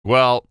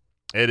Well,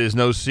 it is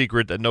no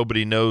secret that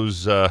nobody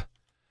knows the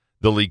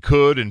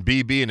Likud and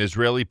Bibi and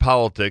Israeli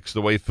politics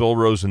the way Phil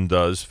Rosen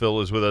does. Phil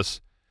is with us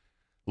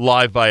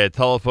live via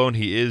telephone.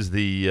 He is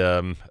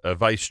the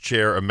vice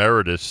chair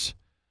emeritus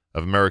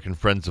of American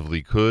Friends of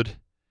Likud,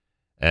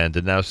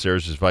 and now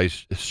serves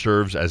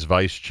as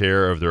vice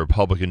chair of the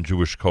Republican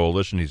Jewish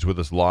Coalition. He's with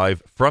us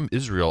live from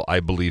Israel,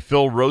 I believe.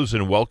 Phil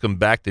Rosen, welcome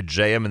back to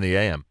JM and the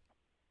AM.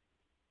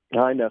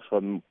 Hi,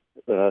 Nefem.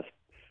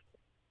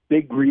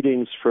 Big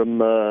greetings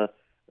from a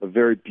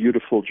very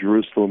beautiful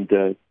Jerusalem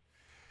day.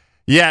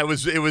 Yeah, it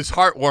was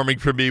heartwarming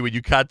for me when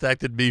you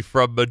contacted me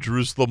from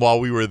Jerusalem while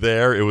we were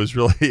there. It was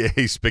really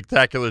a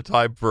spectacular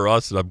time for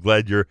us, and I'm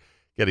glad you're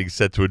getting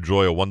set to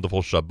enjoy a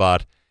wonderful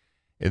Shabbat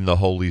in the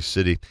holy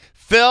city.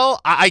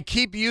 Phil, I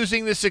keep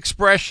using this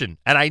expression,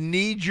 and I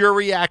need your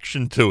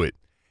reaction to it.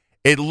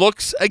 It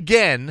looks like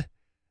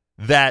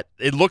that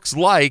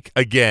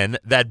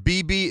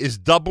Bibi is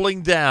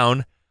doubling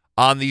down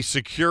on the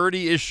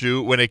security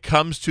issue when it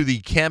comes to the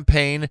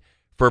campaign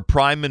for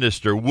prime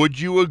minister. Would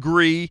you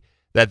agree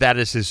that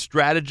is his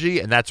strategy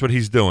and that's what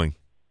he's doing?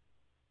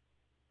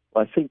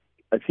 I think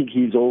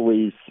he's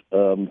always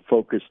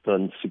focused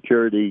on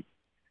security,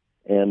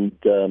 and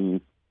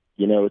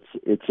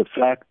it's a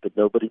fact that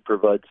nobody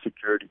provides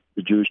security to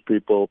the Jewish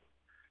people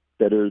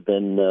better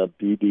than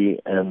Bibi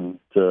and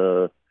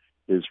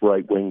his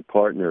right-wing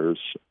partners.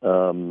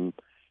 And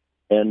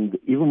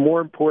even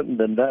more important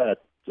than that,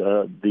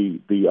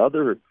 the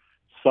other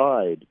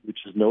side, which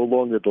is no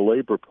longer the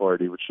Labor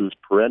Party, which was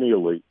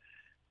perennially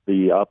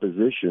the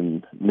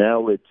opposition,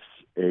 now it's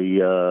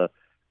a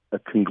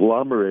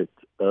conglomerate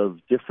of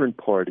different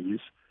parties,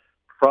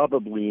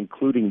 probably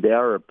including the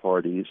Arab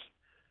parties.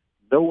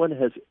 No one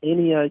has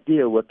any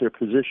idea what their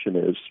position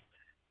is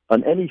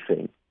on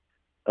anything.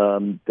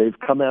 They've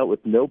come out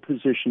with no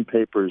position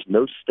papers,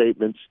 no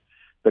statements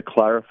that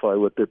clarify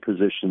what their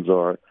positions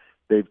are.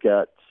 They've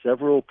got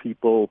several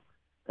people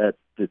at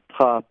the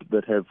top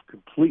that have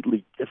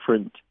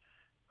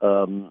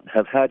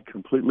had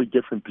completely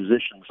different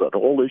positions on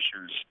all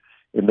issues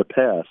in the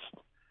past.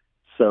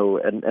 So,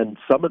 and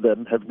some of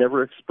them have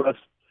never expressed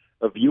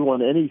a view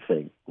on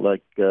anything.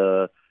 Like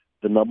the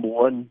number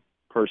one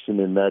person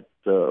in that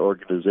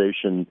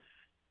organization,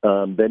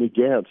 Benny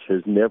Gantz,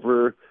 has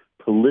never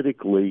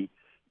politically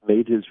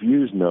made his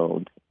views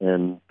known.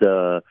 And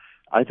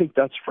I think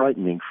that's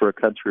frightening for a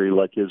country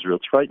like Israel.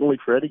 It's frightening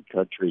for any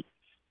country,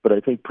 but I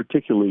think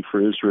particularly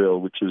for Israel,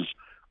 which is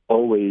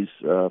always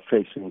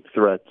facing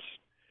threats,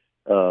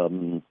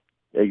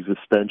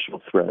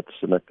 existential threats.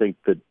 And I think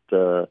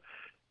that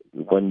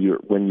when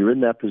you're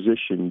in that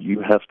position,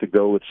 you have to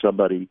go with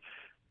somebody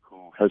who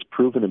has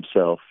proven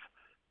himself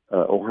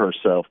or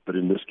herself, but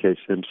in this case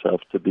himself,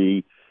 to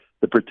be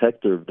the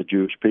protector of the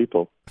Jewish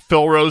people.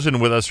 Phil Rosen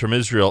with us from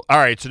Israel. All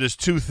right, so there's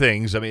two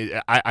things. I mean,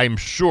 I'm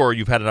sure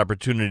you've had an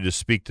opportunity to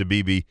speak to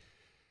Bibi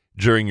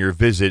during your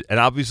visit, and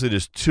obviously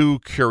there's two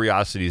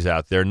curiosities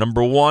out there.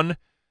 Number one,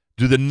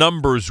 do the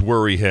numbers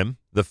worry him?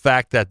 The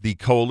fact that the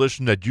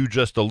coalition that you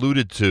just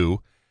alluded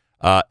to,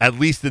 at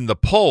least in the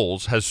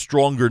polls, has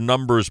stronger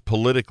numbers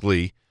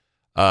politically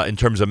in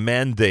terms of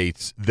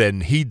mandates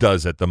than he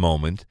does at the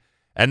moment.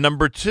 And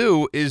number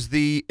two is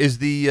the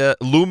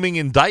looming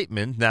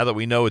indictment, now that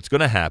we know it's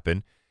going to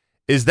happen.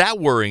 Is that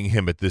worrying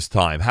him at this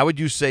time? How would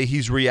you say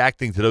he's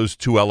reacting to those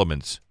two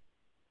elements?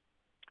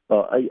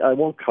 I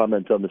won't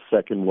comment on the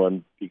second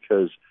one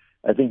because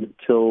I think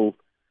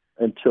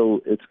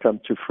until it's come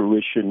to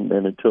fruition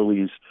and until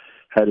he's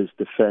had his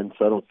defense,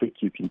 I don't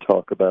think you can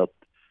talk about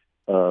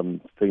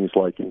things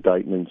like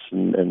indictments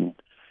and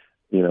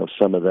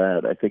some of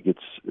that. I think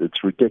it's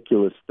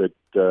ridiculous that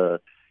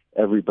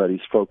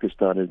everybody's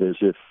focused on it as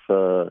if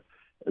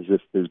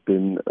there's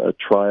been a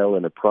trial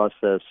and a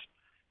process.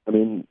 I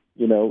mean,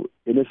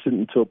 innocent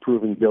until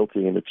proven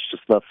guilty, and it's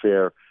just not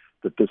fair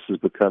that this has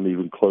become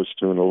even close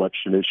to an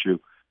election issue.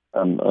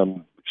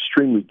 I'm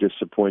extremely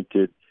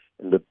disappointed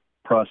in the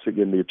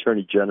the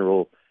Attorney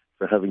General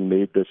for having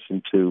made this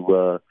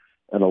into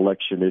an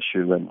election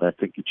issue, and I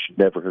think it should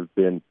never have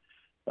been.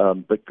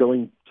 But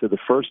going to the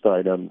first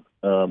item,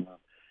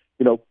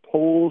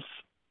 polls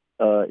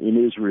in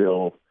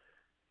Israel,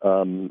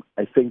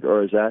 I think,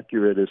 are as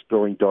accurate as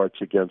throwing darts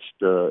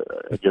against a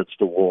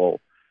wall.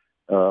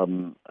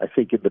 I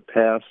think in the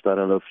past, I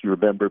don't know if you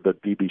remember,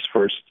 but Bibi's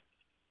first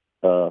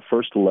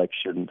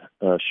election,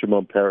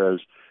 Shimon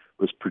Peres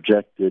was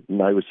projected,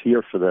 and I was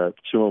here for that.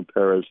 Shimon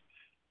Peres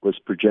was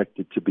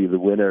projected to be the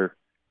winner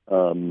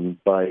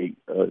by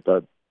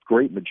a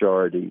great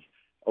majority,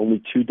 only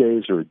 2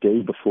 days or a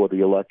day before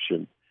the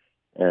election,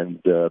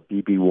 and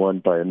Bibi won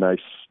by a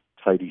nice,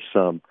 tidy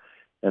sum.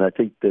 And I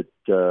think that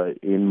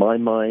in my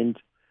mind,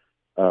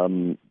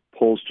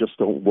 polls just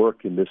don't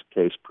work in this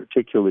case,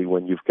 particularly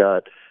when you've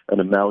got an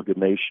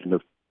amalgamation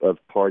of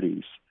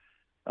parties.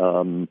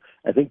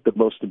 I think the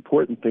most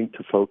important thing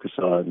to focus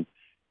on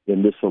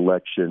in this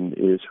election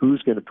is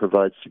who's going to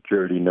provide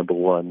security, number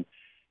one,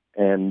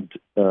 and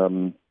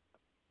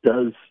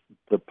does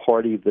the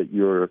party that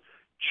you're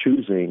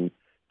choosing,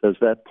 does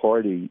that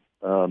party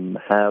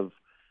have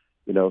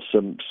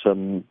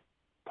some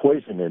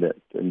poison in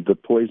it. And the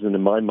poison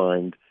in my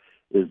mind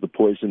is the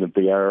poison of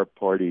the Arab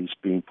parties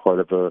being part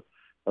of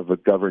a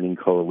governing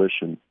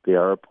coalition. The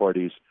Arab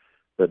parties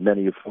that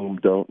many of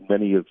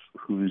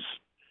whose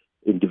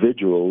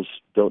individuals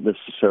don't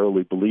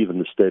necessarily believe in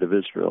the state of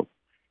Israel.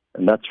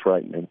 And that's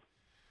frightening.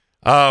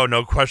 Oh,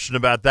 no question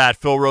about that.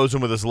 Phil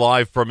Rosen with us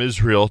live from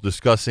Israel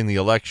discussing the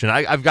election.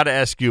 I've got to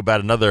ask you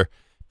about another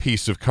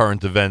piece of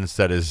current events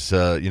that is,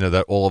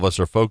 that all of us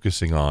are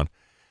focusing on.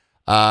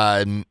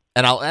 And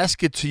I'll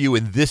ask it to you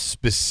in this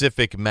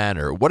specific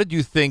manner. What did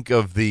you think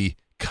of the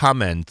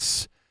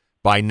comments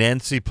by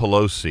Nancy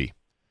Pelosi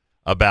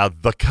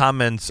about the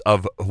comments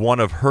of one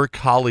of her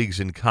colleagues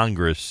in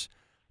Congress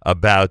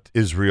about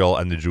Israel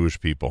and the Jewish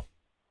people?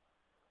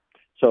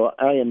 So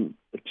I am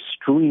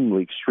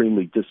extremely,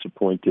 extremely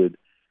disappointed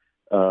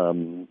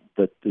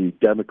that the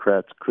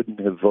Democrats couldn't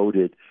have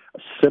voted a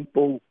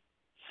simple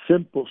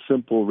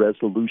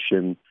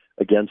resolution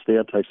against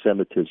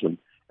anti-Semitism.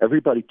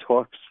 Everybody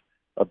talks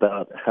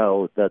about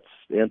how that's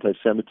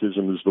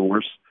anti-Semitism is the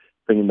worst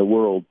thing in the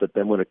world, but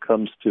then when it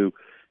comes to,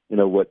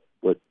 what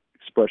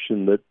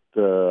expression that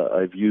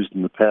I've used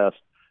in the past,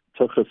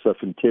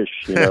 tuchasaf and tish,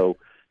 to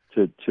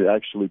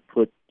actually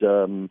put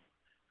the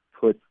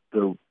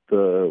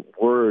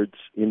words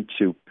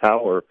into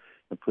power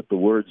and put the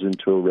words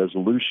into a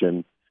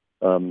resolution,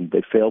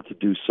 they fail to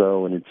do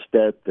so, and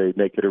instead they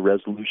make it a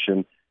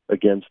resolution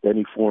against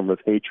any form of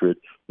hatred.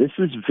 This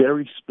is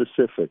very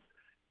specific.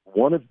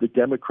 One of the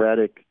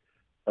Democratic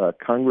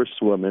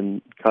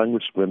congresswomen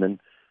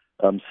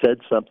said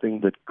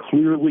something that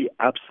clearly,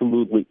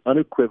 absolutely,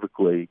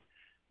 unequivocally,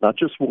 not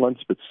just once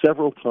but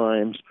several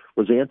times,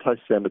 was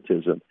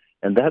anti-Semitism.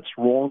 And that's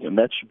wrong, and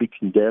that should be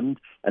condemned,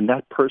 and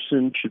that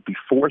person should be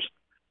forced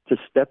to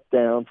step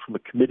down from a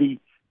committee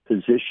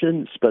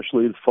position,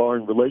 especially the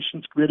Foreign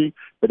Relations Committee,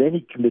 but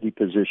any committee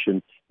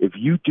position, if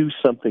you do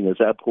something as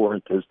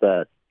abhorrent as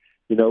that.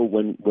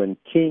 When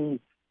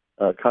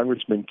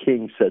Congressman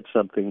King said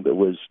something that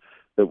was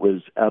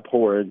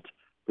abhorrent,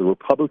 the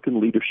Republican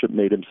leadership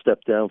made him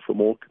step down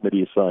from all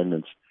committee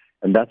assignments,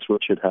 and that's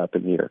what should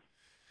happen here.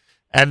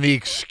 And the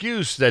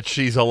excuse that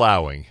she's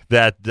allowing,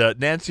 that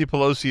Nancy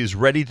Pelosi is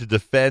ready to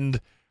defend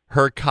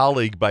her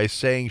colleague by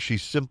saying she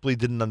simply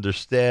didn't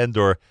understand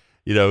or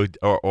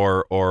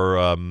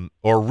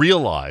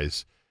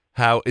realize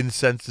how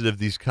insensitive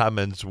these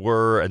comments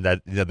were, and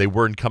that they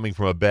weren't coming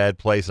from a bad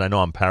place. And I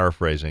know I'm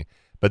paraphrasing,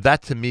 but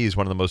that to me is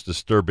one of the most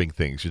disturbing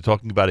things. You're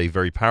talking about a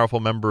very powerful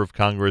member of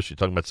Congress. You're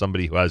talking about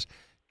somebody who has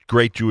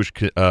great Jewish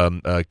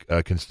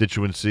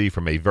constituency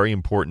from a very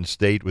important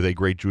state with a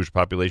great Jewish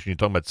population. You're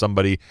talking about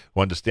somebody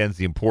who understands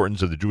the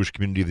importance of the Jewish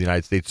community of the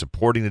United States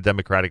supporting the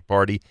Democratic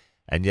Party,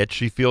 and yet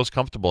she feels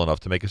comfortable enough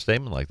to make a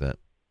statement like that.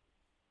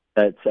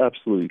 It's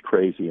absolutely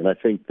crazy, and I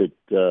think that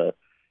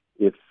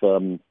if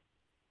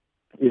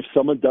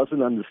someone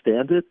doesn't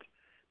understand it,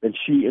 then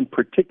she in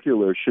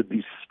particular should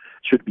be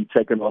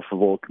taken off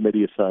of all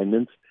committee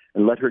assignments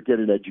and let her get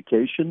an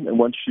education. And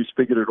once she's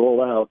figured it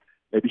all out,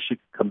 maybe she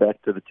could come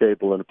back to the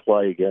table and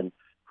apply again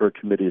for a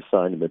committee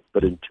assignment.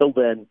 But until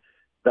then,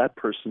 that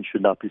person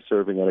should not be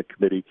serving on a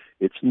committee.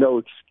 It's no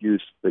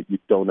excuse that you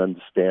don't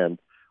understand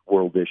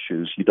world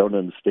issues. You don't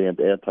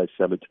understand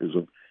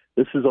anti-Semitism.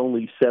 This is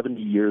only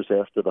 70 years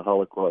after the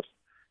Holocaust.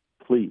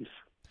 Please.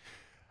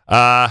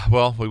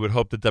 Well, we would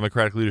hope that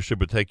Democratic leadership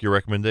would take your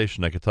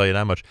recommendation. I can tell you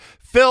that much.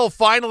 Phil,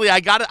 finally, I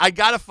gotta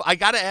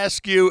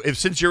ask you, if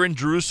since you're in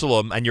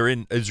Jerusalem and you're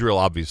in Israel,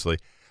 obviously,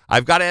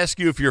 I've got to ask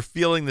you if you're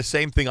feeling the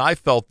same thing I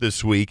felt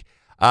this week.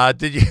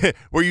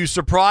 Were you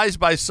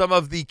surprised by some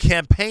of the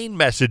campaign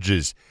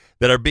messages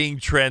that are being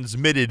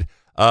transmitted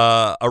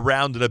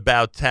around and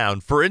about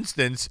town? For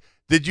instance,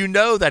 did you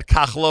know that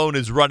Kachlon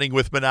is running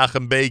with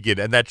Menachem Begin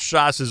and that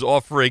Shas is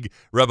offering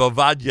Reb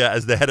Ovadia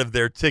as the head of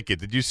their ticket?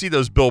 Did you see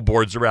those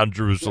billboards around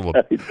Jerusalem?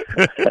 I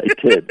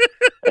did.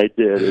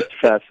 It's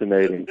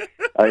fascinating.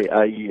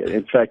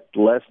 In fact,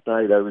 last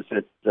night I was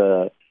at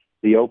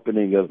the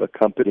opening of a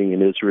company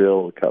in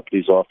Israel, a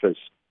company's office,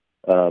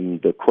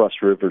 the Cross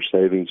River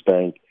Savings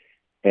Bank,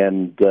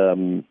 and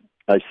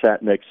I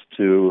sat next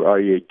to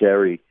Aryeh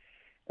Deri,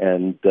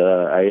 and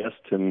I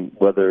asked him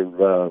whether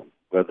Rav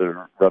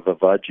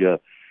Ovadia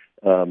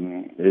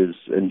is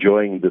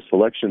enjoying this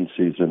election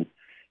season,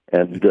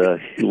 and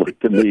he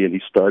looked at me and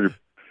he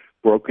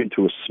broke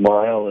into a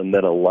smile and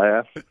then a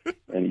laugh,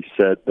 and he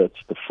said, "That's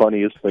the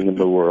funniest thing in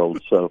the world."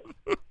 So,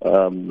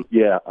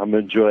 yeah, I'm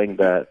enjoying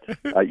that.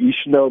 You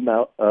should know,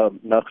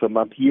 Malcolm,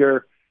 I'm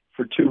here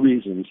for two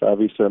reasons.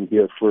 Obviously, I'm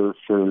here for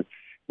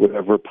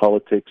whatever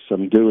politics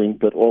I'm doing,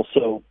 but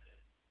also,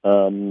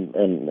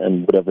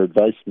 and whatever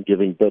advice I'm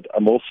giving, but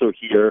I'm also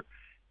here.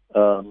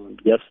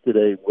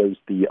 Yesterday was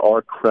the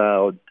Our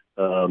Crowd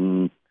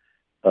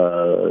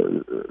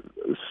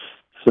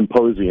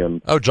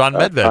symposium. Oh, John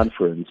Medved.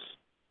 Conference.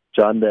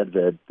 John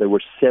Medved. There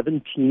were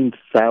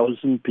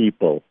 17,000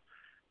 people.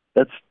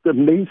 That's an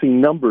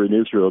amazing number in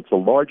Israel. It's the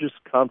largest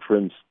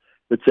conference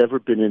that's ever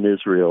been in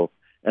Israel,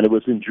 and it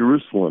was in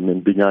Jerusalem,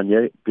 in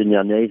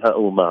Binyanei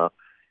Ha'omah.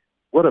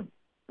 What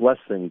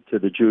blessing to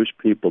the Jewish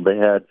people. They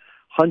had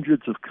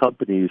hundreds of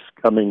companies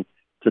coming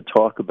to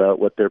talk about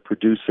what they're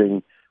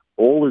producing,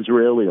 all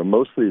Israeli or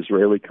mostly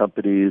Israeli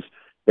companies.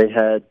 They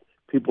had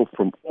people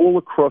from all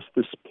across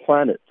this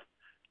planet.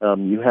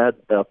 You had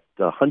about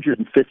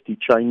 150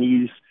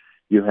 Chinese.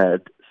 You had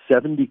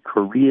 70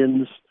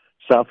 Koreans,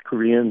 South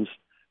Koreans,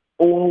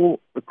 all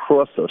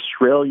across,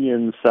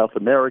 Australians, South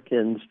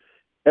Americans.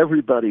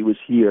 Everybody was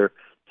here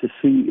to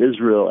see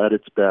Israel at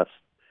its best.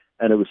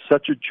 And it was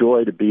such a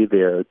joy to be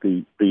there.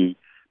 The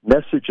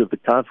message of the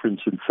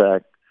conference, in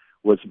fact,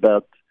 was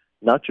about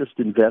not just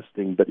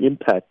investing, but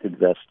impact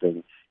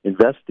investing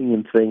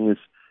in things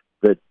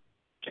that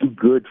do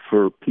good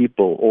for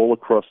people all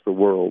across the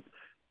world.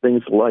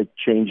 Things like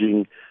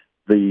changing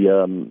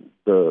the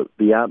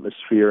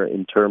atmosphere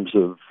in terms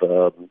of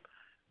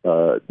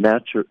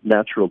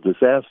natural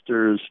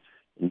disasters,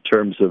 in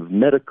terms of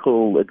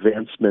medical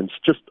advancements,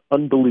 just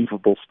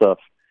unbelievable stuff.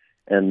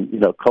 And,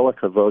 kol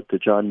hakavod to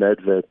John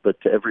Medved,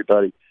 but to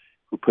everybody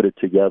who put it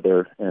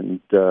together. And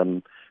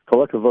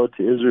kol hakavod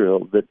to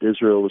Israel, that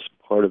Israel was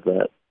part of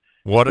that.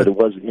 That it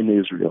was in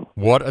Israel.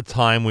 What a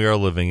time we are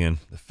living in.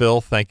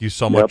 Phil, thank you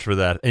so much for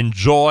that.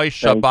 Enjoy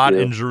Shabbat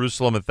in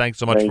Jerusalem, and thanks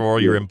so much for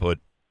all your input.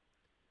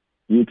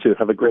 You too.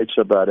 Have a great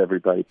Shabbat,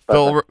 everybody.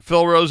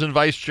 Phil Rosen,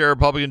 Vice Chair,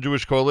 Republican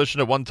Jewish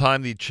Coalition, at one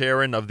time the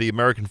chairman of the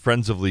American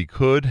Friends of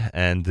Likud,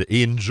 and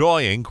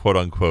enjoying,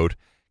 quote-unquote,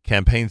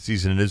 campaign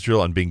season in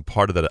Israel and being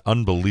part of that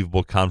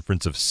unbelievable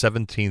conference of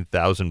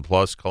 17,000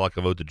 plus. Kol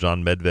hakavod to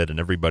John Medved and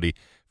everybody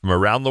from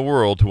around the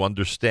world who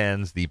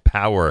understands the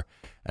power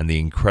and the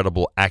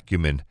incredible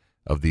acumen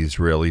of the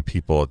Israeli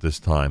people at this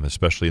time,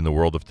 especially in the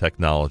world of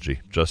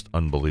technology. Just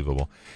unbelievable.